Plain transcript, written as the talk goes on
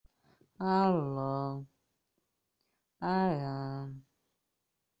अल्लाह आया,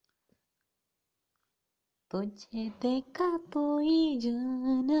 तुझे देखा तो ही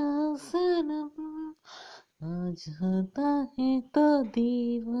जाना सनम, आज होता है तो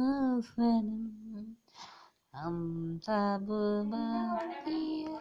दीवाना सनम, हम सब बाकी